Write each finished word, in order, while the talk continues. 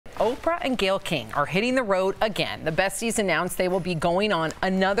Oprah and Gayle King are hitting the road again. The besties announced they will be going on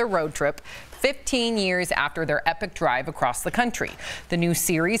another road trip 15 years after their epic drive across the country. The new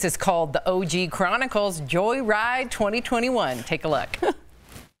series is called the OG Chronicles Joyride 2021. Take a look.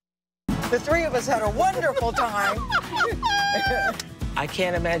 The three of us had a wonderful time. I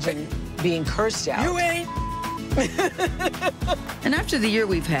can't imagine being cursed out. You ain't. And after the year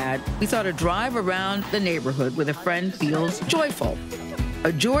we've had, we thought a drive around the neighborhood with a friend feels joyful.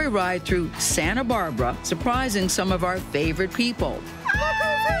 A joyride through Santa Barbara, surprising some of our favorite people.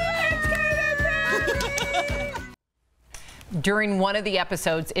 During one of the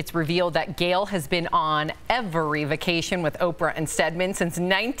episodes, it's revealed that Gayle has been on every vacation with Oprah and Stedman since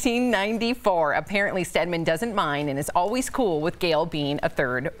 1994. Apparently, Stedman doesn't mind and is always cool with Gayle being a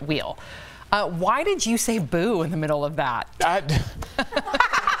third wheel. Why did you say boo in the middle of that?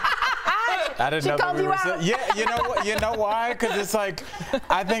 I didn't know that we were yeah, you know why? Because it's like,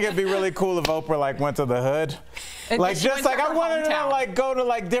 I think it'd be really cool if Oprah like went to the hood. Like just like I wanted to like go to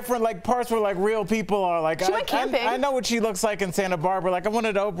like different like parts where like real people are. Like she went camping. I know what she looks like in Santa Barbara. Like I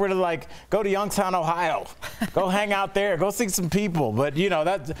wanted Oprah to like go to Youngstown, Ohio, go hang out there, go see some people. But you know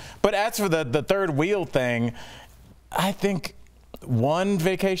that. But as for the third wheel thing, I think one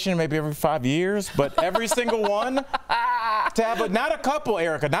vacation maybe every 5 years, but every single one to have not a couple,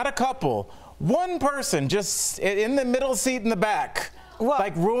 Erica, not a couple. One person just in the middle seat in the back,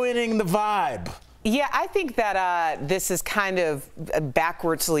 like ruining the vibe. Yeah, I think that this is kind of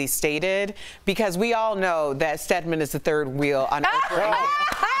backwardsly stated because we all know that Stedman is the third wheel on Oprah.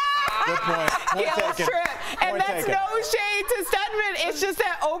 Good point. Gayle's trip. And that's no shade to Stedman. It's just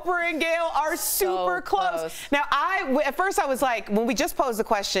that Oprah and Gayle are super close. Now, at first I was like, when we just posed the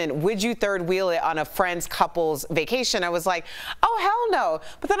question, would you third wheel it on a friend's couple's vacation? I was like, oh, hell no.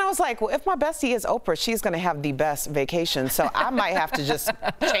 But then I was like, well, if my bestie is Oprah, she's going to have the best vacation. So I might have to just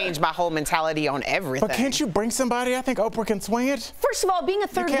change my whole mentality on everything. But can't you bring somebody? I think Oprah can swing it. First of all, being a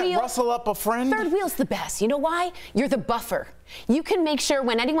third wheel. You can't rustle up a friend. Third wheel's the best. You know why? You're the buffer. You can make sure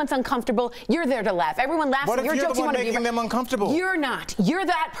when anyone's uncomfortable, you're there to laugh. Everyone laughs at your jokes. What if you're the one making them uncomfortable? You're not. You're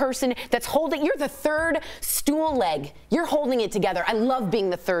that person that's holding. You're the third stool leg. You're holding it together. I love being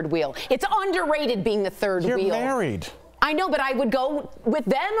the third wheel. It's underrated being the third wheel. You're married. I know, but I would go with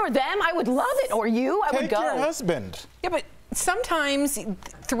them or them. I would love it. Or you. I would go. Take your husband. Yeah, but sometimes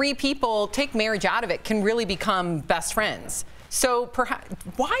three people, take marriage out of it, can really become best friends. So perhaps,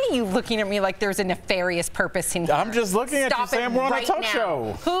 why are you looking at me like there's a nefarious purpose in here? I'm just looking at you saying we're on a talk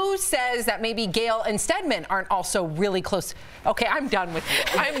show. Who says that maybe Gayle and Stedman aren't also really close? Okay, I'm done with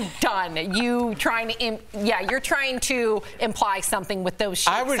you. I'm done. You trying to, you're trying to imply something with those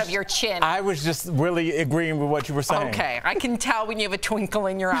shapes of your chin. I was just really agreeing with what you were saying. Okay, I can tell when you have a twinkle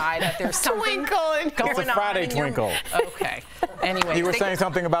in your eye that there's something going on. It's a Friday twinkle. Okay. Anyway, you were saying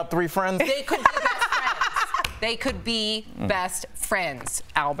something about three friends? They could be best friends. They could be best friends,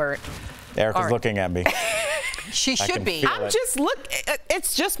 Albert. Erica's looking at me. She should be. I'm just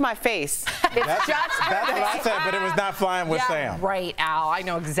it's just my face. That's what I said, but it was not flying with Sam. Right, Al. I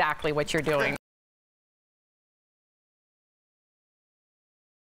know exactly what you're doing.